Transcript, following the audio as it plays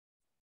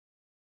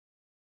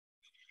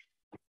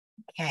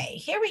Okay,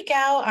 here we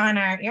go on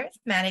our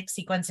arithmetic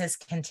sequences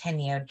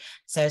continued.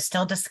 So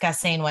still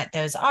discussing what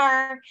those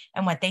are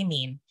and what they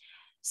mean.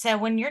 So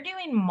when you're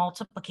doing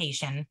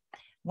multiplication,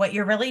 what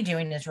you're really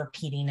doing is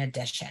repeating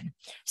addition.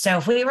 So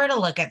if we were to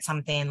look at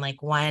something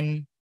like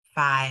 1,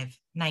 5,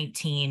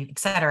 19,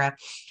 etc.,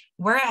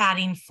 we're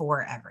adding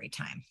 4 every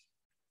time.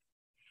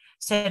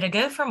 So to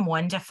go from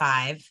 1 to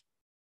 5,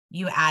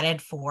 you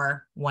added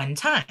 4 one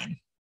time.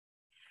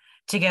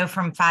 To go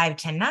from 5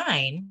 to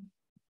 9,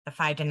 the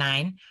 5 to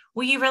 9,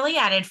 well, you really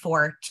added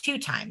 4 2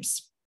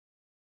 times.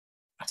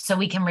 So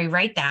we can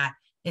rewrite that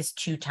as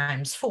 2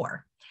 times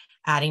 4.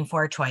 Adding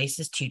 4 twice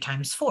is 2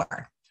 times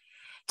 4.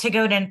 To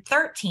go to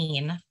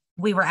 13,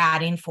 we were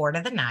adding 4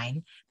 to the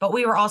 9, but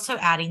we were also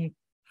adding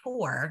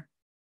 4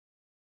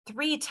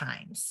 3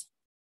 times.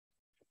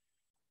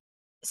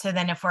 So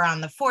then if we're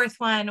on the fourth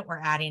one,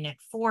 we're adding it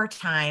 4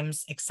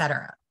 times,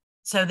 etc.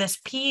 So this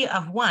P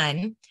of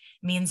 1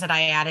 means that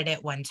I added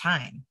it 1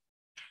 time.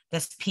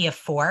 This P of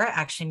 4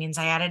 actually means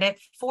I added it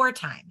 4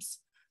 times.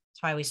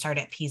 That's why we start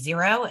at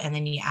P0 and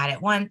then you add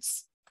it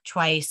once,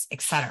 twice,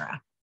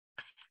 etc.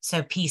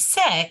 So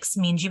P6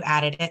 means you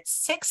added it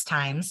 6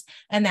 times,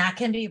 and that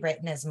can be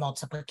written as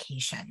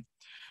multiplication.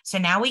 So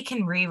now we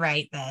can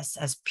rewrite this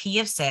as P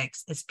of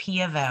 6 is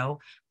P of O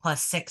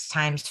plus 6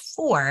 times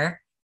 4,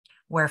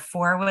 where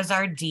 4 was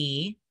our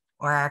D,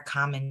 or our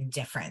common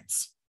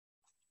difference.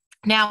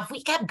 Now, if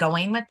we kept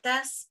going with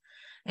this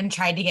and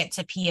tried to get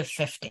to P of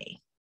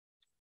 50,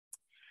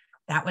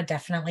 that would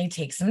definitely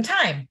take some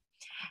time.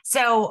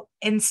 So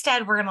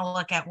instead, we're going to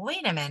look at,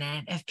 wait a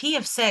minute, if P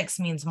of 6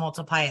 means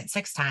multiply it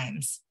 6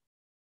 times,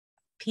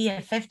 P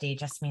of 50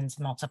 just means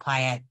multiply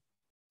it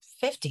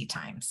 50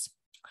 times.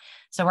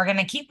 So we're going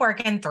to keep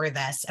working through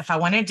this. If I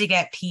wanted to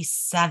get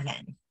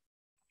P7,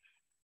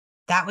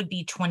 that would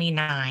be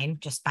 29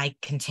 just by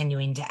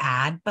continuing to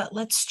add, but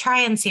let's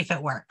try and see if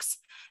it works.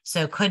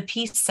 So could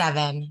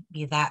P7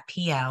 be that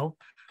PO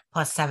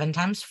plus 7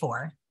 times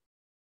 4,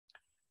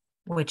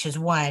 which is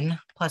 1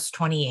 plus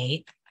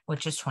 28,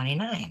 which is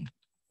 29.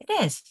 It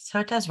is, so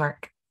it does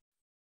work.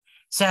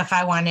 So if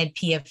I wanted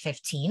P of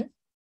 15,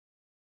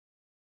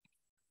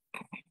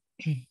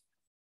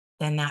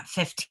 then that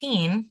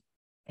 15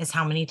 is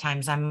how many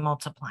times I'm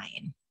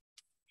multiplying.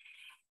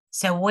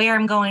 So where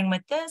I'm going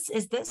with this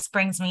is this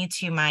brings me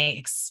to my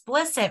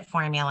explicit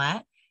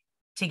formula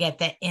to get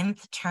the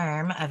nth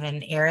term of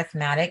an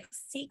arithmetic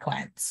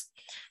sequence.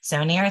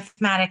 So an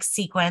arithmetic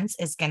sequence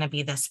is going to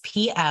be this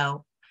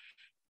PO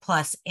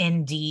plus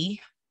ND.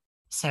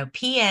 So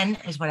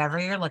PN is whatever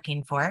you're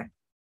looking for.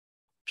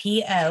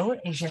 PO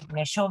is your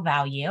initial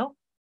value.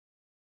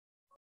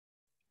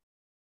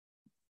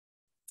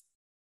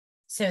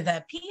 So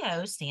the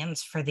PO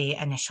stands for the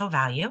initial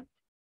value.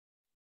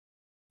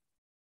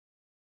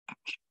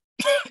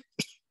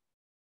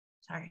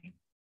 Sorry.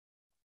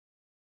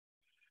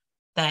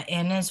 The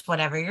N is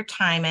whatever your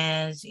time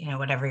is,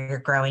 whatever you're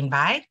growing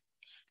by.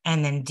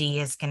 And then D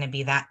is going to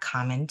be that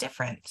common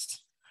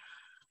difference.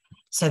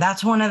 So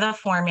that's one of the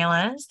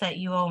formulas that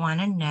you will want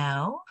to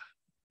know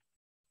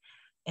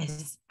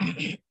is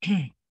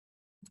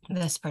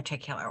this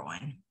particular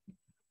one.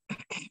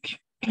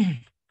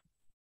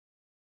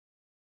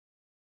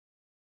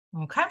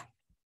 Okay.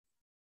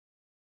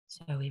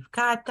 So we've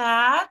got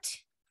that.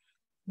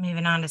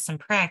 Moving on to some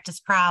practice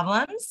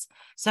problems.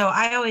 So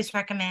I always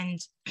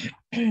recommend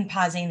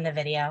pausing the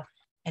video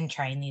and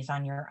trying these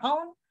on your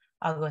own.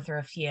 I'll go through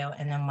a few,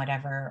 and then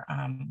whatever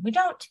we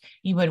don't,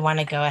 you would want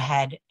to go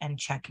ahead and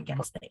check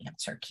against the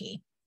answer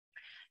key.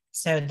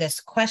 So this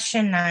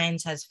question 9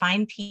 says,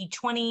 find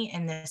P20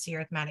 in this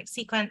arithmetic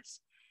sequence.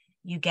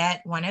 You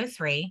get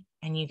 103,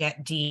 and you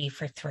get D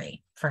for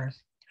 3.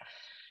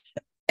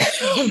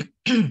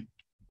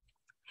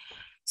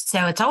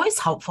 So it's always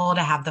helpful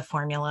to have the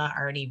formula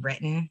already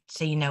written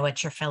so you know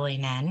what you're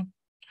filling in.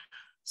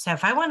 So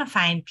if I want to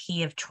find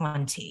P of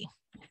 20,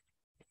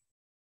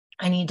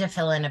 I need to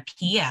fill in a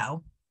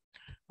PO,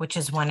 which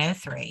is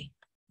 103,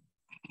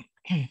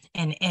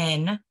 an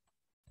N,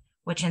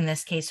 which in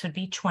this case would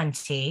be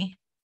 20,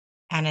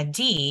 and a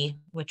D,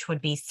 which would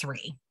be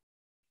 3.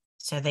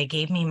 So they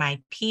gave me my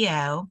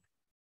PO,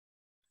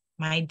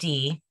 my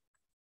D,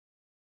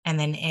 and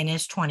then N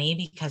is 20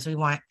 because we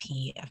want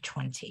P of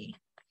 20.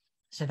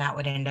 So that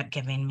would end up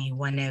giving me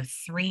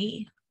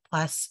 103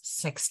 plus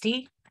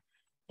 60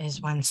 is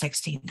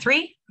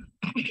 163.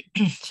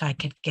 So I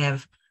could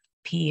give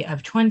P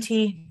of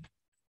 20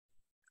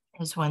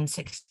 is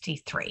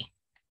 163.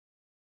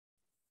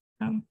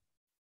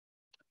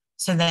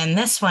 So then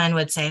this one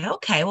would say,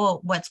 okay, well,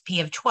 what's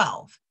P of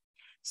 12?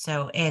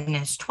 So N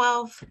is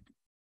 12.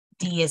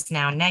 D is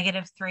now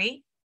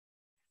 -3.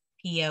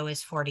 PO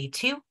is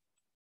 42.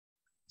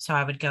 So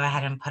I would go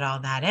ahead and put all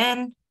that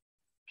in.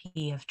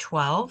 P of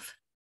 12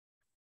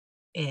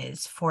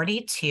 is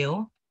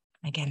 42.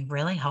 Again,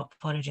 really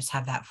helpful to just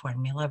have that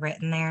formula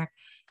written there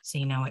so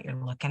you know what you're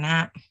looking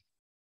at.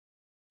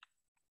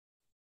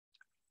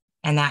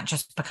 And that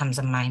just becomes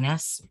a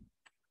minus.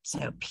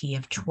 So P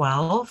of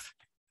 12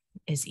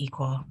 is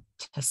equal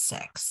to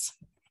 6.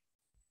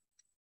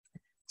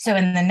 So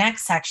in the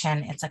next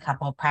section, it's a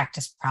couple of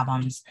practice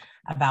problems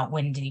about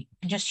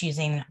just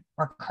using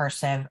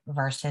recursive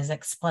versus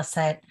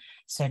explicit.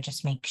 So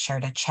just make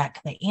sure to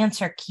check the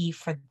answer key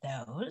for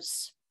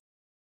those.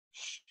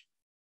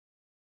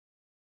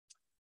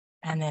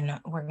 And then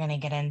we're going to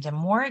get into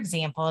more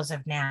examples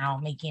of now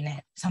making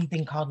it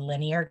something called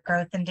linear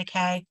growth and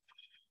decay.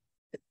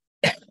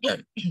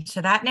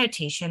 So that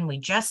notation we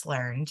just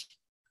learned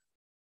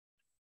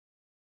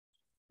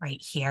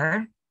right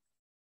here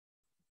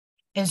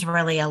is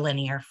really a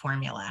linear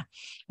formula.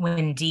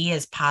 When D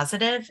is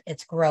positive,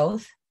 it's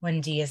growth. When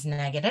D is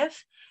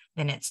negative,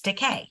 then it's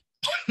decay.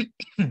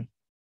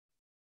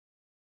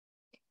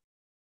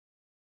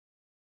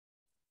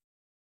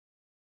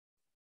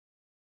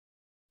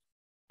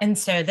 And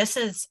so this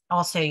is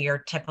also your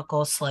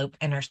typical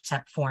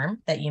slope-intercept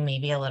form that you may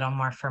be a little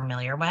more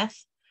familiar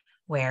with,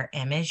 where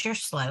M is your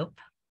slope,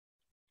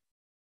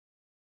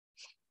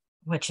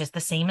 which is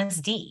the same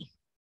as D.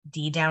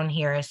 D down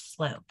here is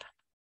slope.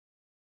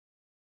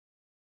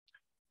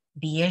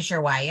 B is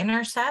your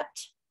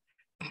y-intercept,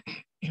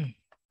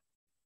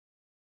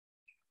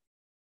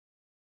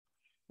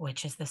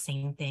 which is the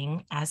same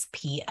thing as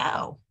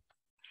PO,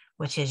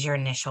 which is your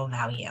initial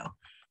value.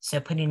 So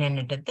putting it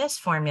into this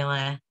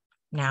formula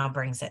now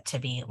brings it to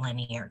be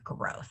linear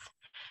growth.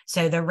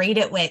 So the rate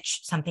at which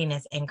something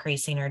is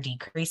increasing or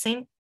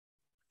decreasing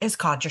is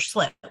called your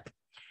slope.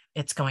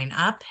 It's going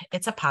up,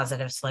 it's a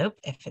positive slope.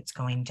 If it's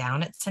going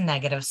down, it's a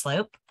negative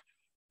slope.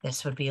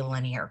 This would be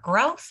linear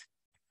growth.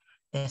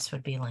 This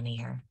would be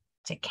linear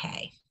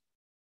decay.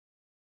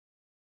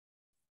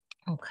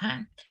 Okay.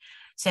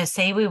 So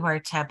say we were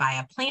to buy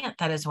a plant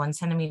that is 1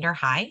 centimeter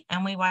high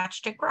and we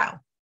watched it grow.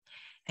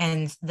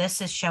 And this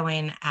is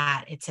showing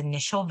at its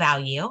initial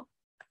value,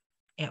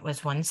 it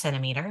was 1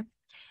 centimeter.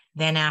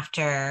 Then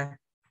after,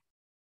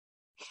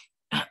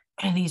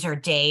 these are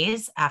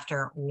days,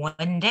 after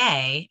 1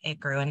 day, it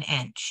grew an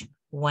inch.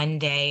 1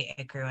 day,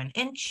 it grew an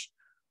inch.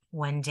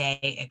 1 day,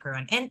 it grew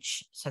an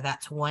inch. So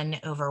that's 1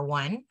 over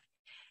 1.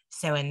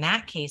 So in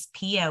that case,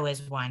 PO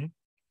is 1,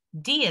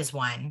 D is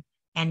 1,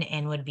 and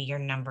N would be your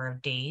number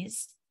of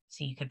days.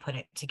 So you could put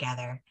it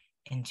together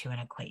into an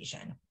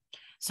equation.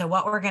 So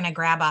what we're going to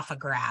grab off a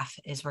graph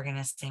is we're going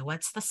to say,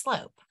 what's the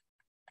slope?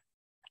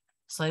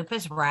 Slope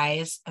is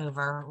rise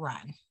over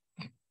run.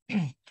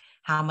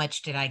 How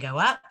much did I go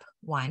up?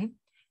 1.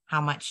 How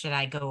much did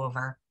I go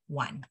over?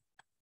 1.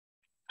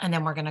 And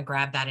then we're going to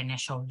grab that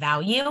initial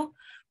value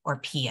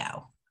or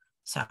PO.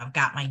 So I've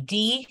got my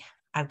D,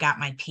 I've got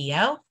my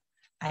PO.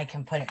 I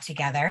can put it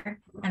together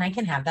and I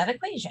can have that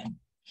equation.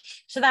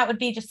 So that would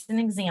be just an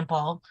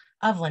example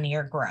of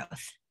linear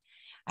growth.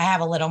 I have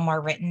a little more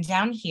written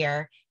down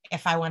here.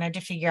 If I wanted to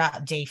figure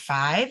out day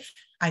 5,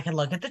 I could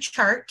look at the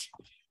chart.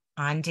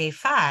 On day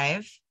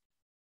 5,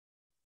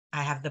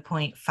 I have the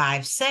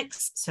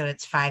 0.56, so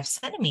it's 5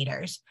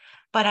 centimeters,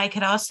 but I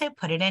could also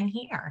put it in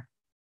here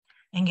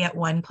and get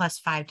 1 plus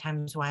 5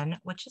 times 1,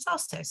 which is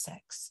also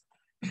 6.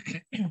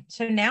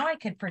 So now I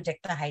could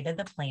predict the height of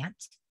the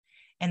plant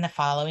in the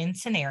following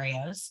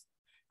scenarios.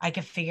 I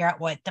could figure out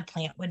what the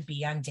plant would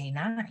be on day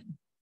 9.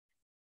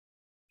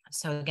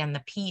 So again, the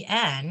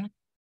PN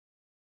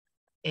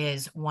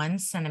is 1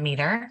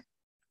 centimeter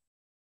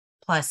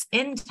plus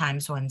N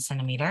times 1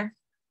 centimeter.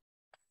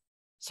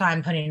 So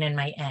I'm putting in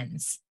my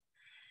N's.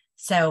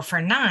 So for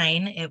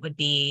 9, it would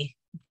be,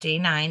 day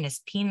 9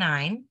 is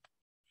P9,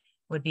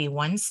 would be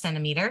 1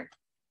 centimeter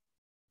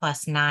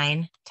plus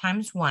 9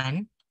 times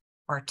 1,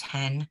 or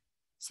 10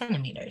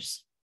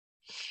 centimeters.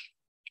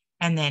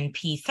 And then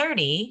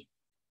P30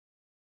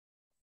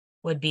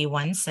 would be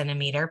 1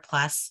 centimeter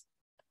plus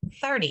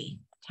 30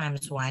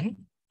 times 1,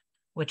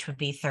 which would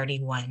be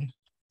 31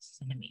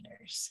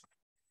 centimeters.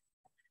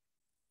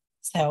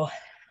 So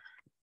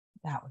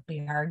that would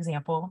be our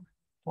example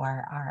for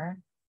our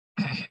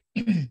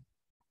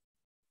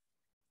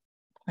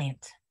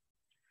plant.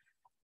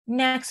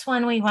 Next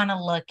one we want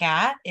to look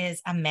at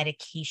is a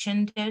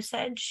medication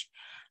dosage.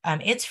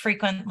 It's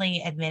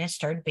frequently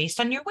administered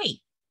based on your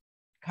weight,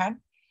 okay?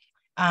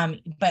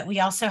 But we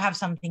also have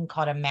something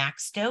called a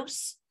max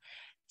dose.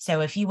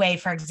 So if you weigh,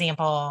 for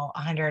example,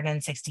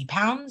 160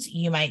 pounds,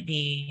 you might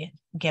be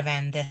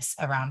given this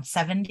around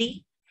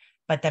 70,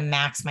 but the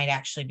max might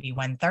actually be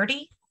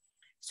 130.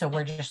 So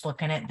we're just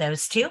looking at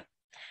those two.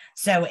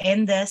 So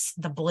in this,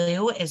 the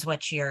blue is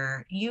what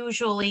you're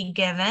usually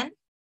given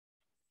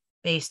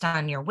based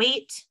on your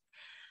weight.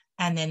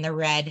 And then the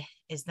red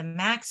is the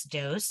max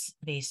dose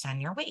based on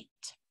your weight.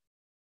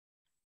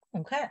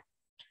 Okay.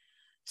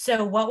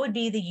 So what would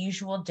be the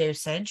usual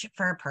dosage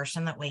for a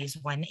person that weighs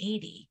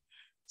 180?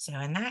 So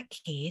in that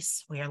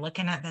case, we are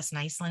looking at this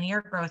nice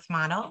linear growth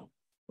model.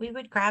 We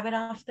would grab it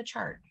off the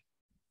chart.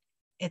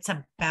 It's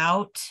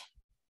about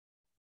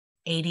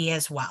 80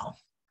 as well.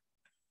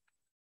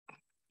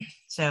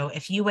 So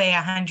if you weigh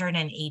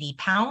 180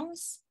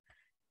 pounds,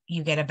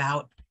 you get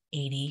about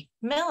 80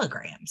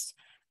 milligrams.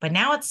 But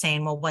now it's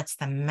saying, well, what's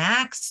the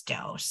max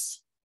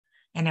dose?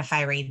 And if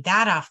I read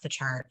that off the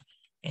chart,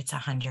 it's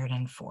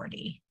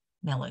 140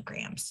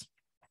 milligrams.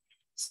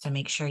 So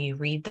make sure you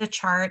read the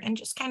chart and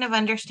just kind of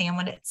understand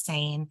what it's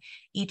saying.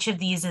 Each of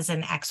these is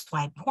an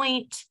XY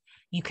point.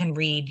 You can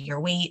read your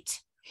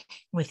weight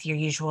with your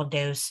usual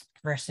dose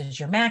versus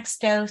your max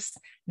dose.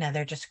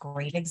 Another just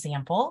great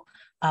example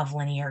of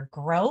linear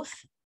growth.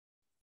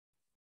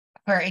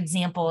 For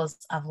examples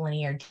of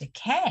linear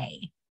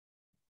decay,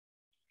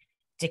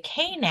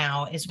 decay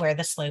now is where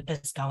the slope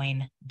is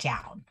going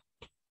down.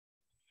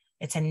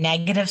 It's a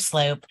negative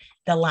slope.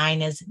 The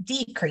line is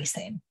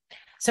decreasing.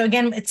 So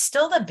again, it's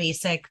still the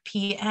basic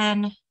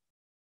Pn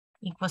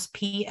equals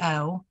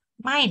Po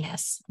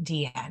minus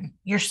Dn.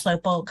 Your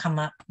slope will come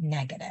up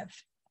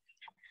negative.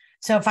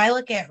 So if I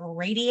look at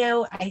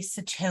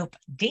radioisotope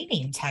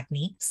dating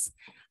techniques,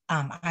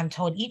 I'm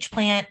told each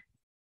plant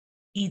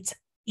eats,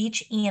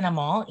 each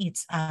animal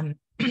eats, plant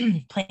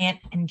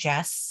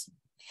ingests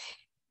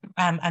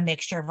a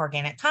mixture of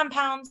organic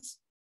compounds.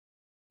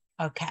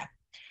 Okay.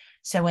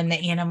 So when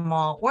the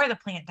animal or the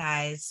plant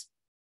dies,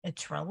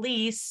 it's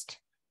released.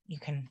 You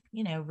can,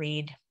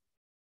 read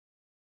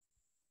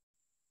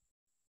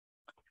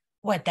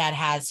what that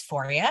has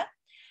for you.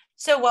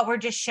 So what we're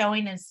just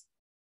showing is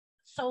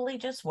solely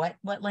just what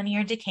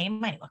linear decay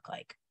might look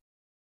like.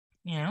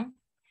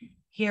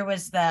 Here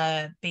was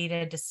the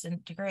beta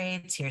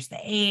disintegrates. Here's the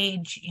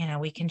age.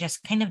 We can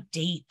just kind of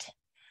date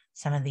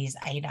some of these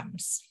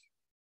items.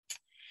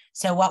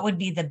 So what would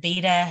be the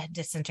beta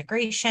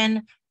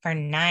disintegration for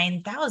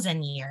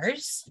 9,000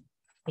 years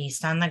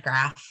based on the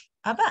graph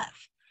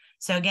above?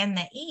 So again,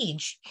 the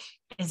age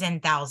is in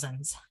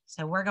thousands.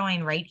 So we're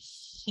going right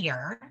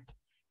here,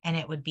 and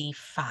it would be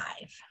 5.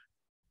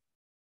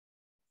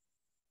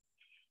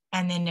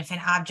 And then if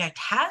an object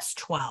has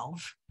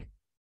 12,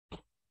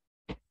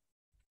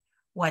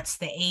 what's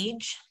the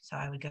age? So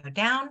I would go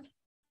down,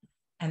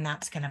 and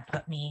that's going to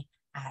put me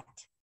at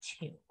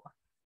 2,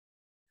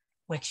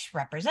 which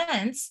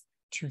represents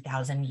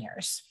 2,000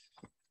 years.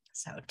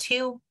 So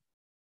 2,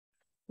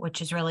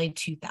 which is really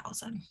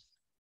 2,000.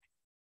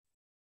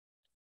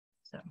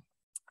 So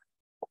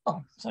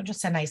cool. So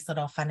just a nice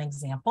little fun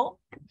example.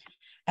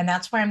 And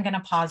that's where I'm going to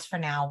pause for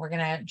now. We're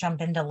going to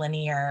jump into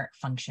linear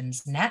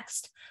functions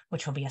next,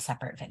 which will be a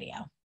separate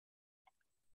video.